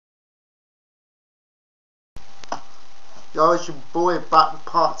Yo, it's your boy back with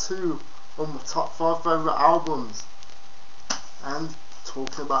part 2 on my top 5 favourite albums and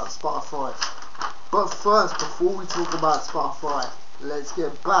talking about Spotify. But first, before we talk about Spotify, let's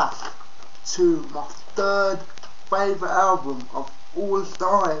get back to my third favourite album of all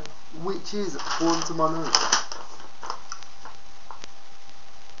time, which is, according to my notes,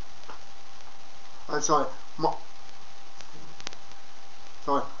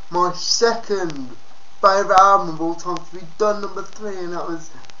 my second favourite album of all time. We've done number 3, and that was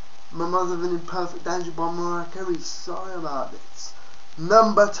My Mother in Perfect Danger by Mariah Carey. Sorry about this.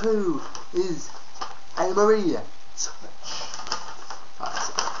 Number 2 is A. Marie, Touch.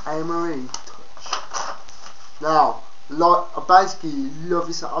 That's A. Marie, Touch. Now, like, I basically love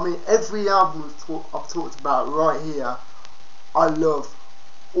this. I mean, every album I've talked about right here, I love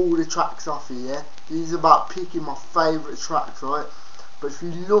all the tracks off here. Yeah? These are about picking my favourite tracks, right? But if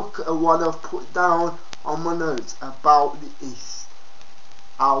you look at what I've put down on my notes about the East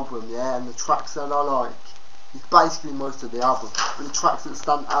album, yeah, and the tracks that I like, it's basically most of the album. But the tracks that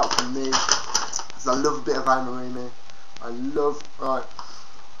stand out for me, because I love a bit of A. Marie, man. I love, right,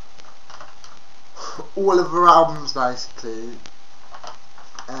 all of her albums basically,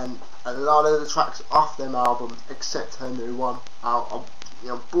 and a lot of the tracks off them albums, except her new one. I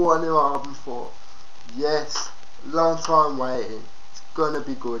bought a new album for, yes, long time waiting. It's gonna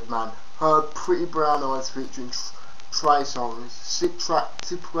be good, man. Her Pretty Brown Eyes featuring Trey Songz, sick track,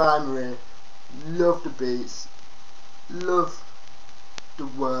 typical A. Marie. Love the beats, love the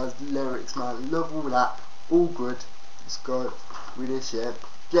words, the lyrics, man. Love all that, all good. Let's go with this, yeah.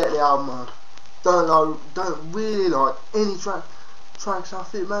 Get the album, man. Don't really like any tracks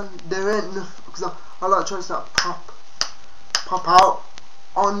off it, man. There ain't enough, because I like tracks that pop out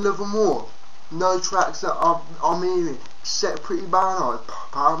on Love and War. No tracks that I'm hearing except Pretty Brown Eyes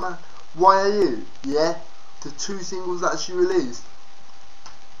pop out, man. Why Are You? Yeah, the 2 singles that she released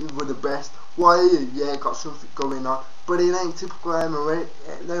were the best. Why Are You? Yeah, got something going on, but it ain't typical A. Marie.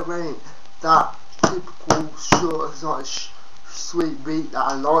 There ain't that typical short, like sweet beat that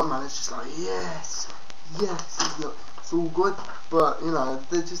I like, man. It's just like yes, it's all good, but you know,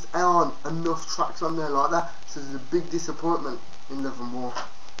 there just aren't enough tracks on there like that, so there's a big disappointment in Love and War.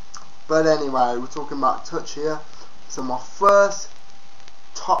 But anyway, we're talking about Touch here. So my first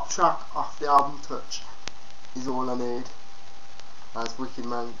top track off the album Touch is All I Need. That's wicked,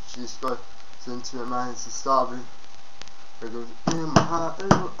 man. She just goes into it, man. It's the start of it. It goes, in my heart,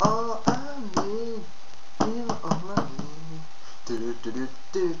 you're all I need. You're all I need.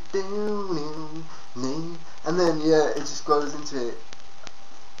 And then yeah, it just goes into it.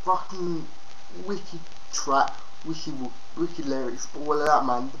 Fucking wicked track, wicked lyrics, all of that,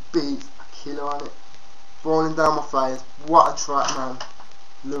 man. The beats, a killer on it. Rolling Down My Face, what a track, man.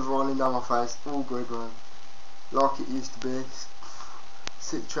 Love Rolling Down My Face, all good, man. Like It Used to Be.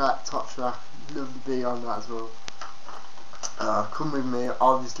 Sick track, top track. Love the beat on that as well. Come With Me,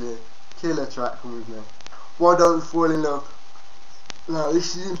 obviously. Killer track, Come With Me. Why Don't We Fall In Love? Now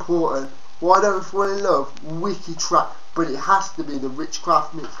this is important. Why Don't We Fall In Love? Wicked track, but it has to be the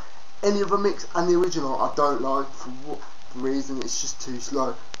Witchcraft mix. Any other mix and the original I don't like, for what reason. It's just too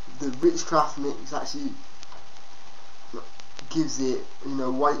slow. The Witchcraft mix actually gives it, you know,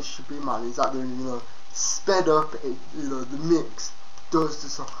 what it should be, man. Is that the, you know, sped up, it, you know, the mix does the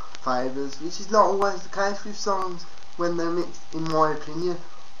song favours, which is not always the case with songs when they're mixed, in my opinion.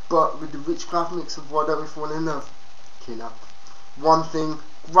 But with the Witchcraft mix of Why Don't We Fall In Love, killer. One thing,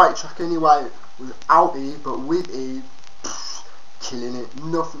 great track anyway, without Eve, but with Eve, killing it.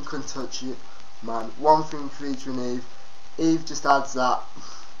 Nothing can touch it, man. One thing featuring Eve just adds that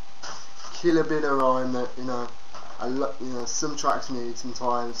killer bit of rhyme that, you know, some tracks need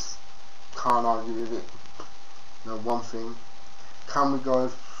sometimes. Can't argue with it. You know, one thing. Can We Go,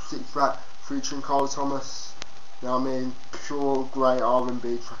 sick track featuring Cole Thomas. You know what I mean? Pure great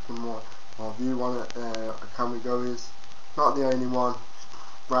R&B track in my view on it. Can We Go is not the only one.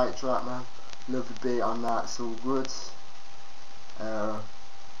 Great track, man. Love the beat on that. It's all good.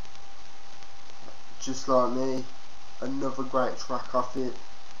 Just Like Me, another great track off it.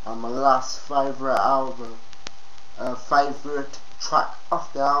 And my last favourite track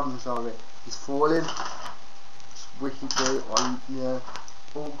off the album, sorry, is Falling. It's wicked beat, yeah,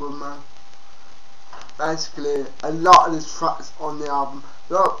 all good, man. Basically, a lot of the tracks on the album,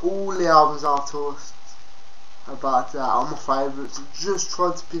 like all the albums I've talked about that are my favourites. I just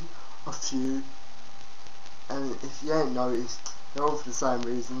tried to pick a few, and if you ain't noticed, they're all for the same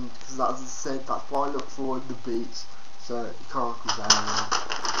reason, because as I said, that's why I look forward to the beats, so you can't complain.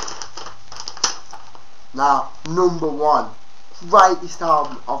 Now, number 1, greatest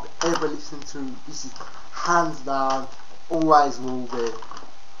album I've ever listened to. This is hands down always will be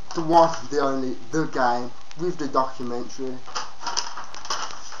the one, the only, the game with the documentary.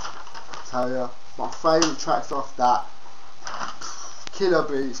 Tell ya, my favourite tracks off that, killer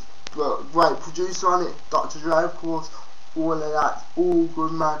beats, but great producer on it, Dr. Dre of course, all of that, all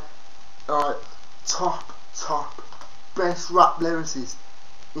good man. Alright, top, best rap lyricist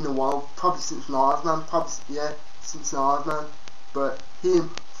in the world, probably since Nas, man, since Nas, man, but him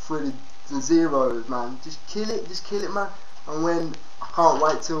for the zeros, man, just kill it, man. And when, I can't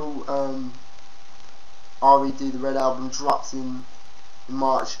wait till R.E.D. the Red Album drops in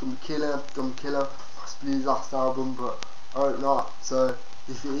March, gonna be killer, possibly his last album, but I hope not. So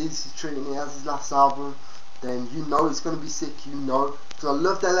if it is, he's treating it as his last album, then you know it's gonna be sick, you know, because I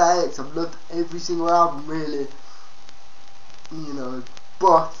loved LAX, I've loved every single album really, you know,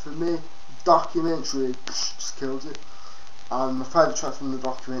 but for me, documentary just kills it. And my favourite track from the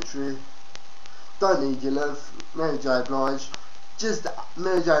documentary, Don't Need Your Love, Mary J. Blige, just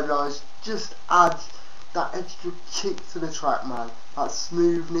adds that extra kick to the track, man, that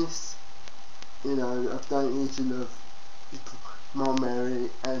smoothness, you know, of Don't Need Your Love, my Mary,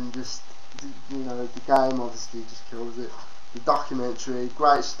 and just, you know, the game obviously just kills it. The documentary,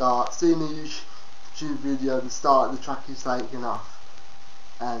 great start, seeing the YouTube video, the start of the track is taken off,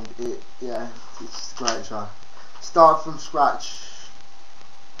 and it's just a great track. Start from scratch,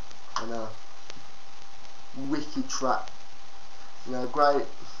 you know, wicked track, you know, great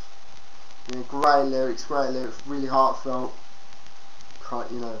lyrics, really heartfelt,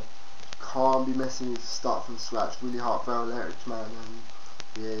 can't be messing with Start from Scratch, really heartfelt lyrics, man,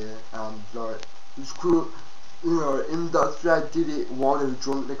 and like, it's cool, you know, in Dr. Dre did it while they were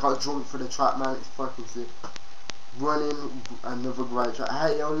drunk, they got drunk for the track, man, it's fucking sick. Running, another great track.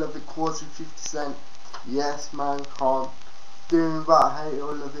 Hate It or Love It, Quarter 50 Cent, yes man, can't do that. Hate It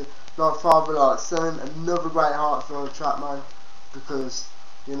or Love It, Like Father Like Son, another great heartfelt track, man, because,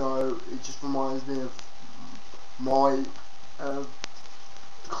 you know, it just reminds me of my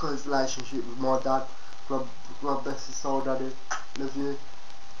close relationship with my dad. God bless his soul, Daddy, love you.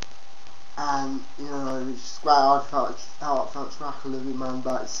 And, you know, it's just great heartfelt track, I love it, man,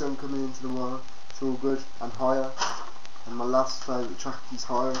 about his son coming into the world. It's all good, and Higher, and my last favourite track is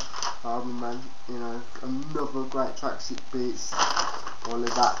Higher album, man, you know, another great track, sick beats, all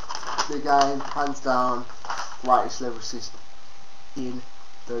of that. The game, hands down, greatest lyricist in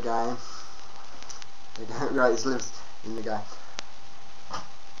the game. Greatest lyricist in the game.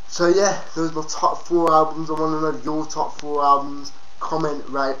 So yeah, those are my top 4 albums. I want to know your top 4 albums. Comment,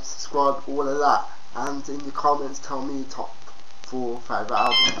 rate, subscribe, all of that, and in the comments tell me your top 4 favourite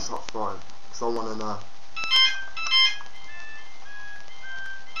albums, top 5, because I want to know.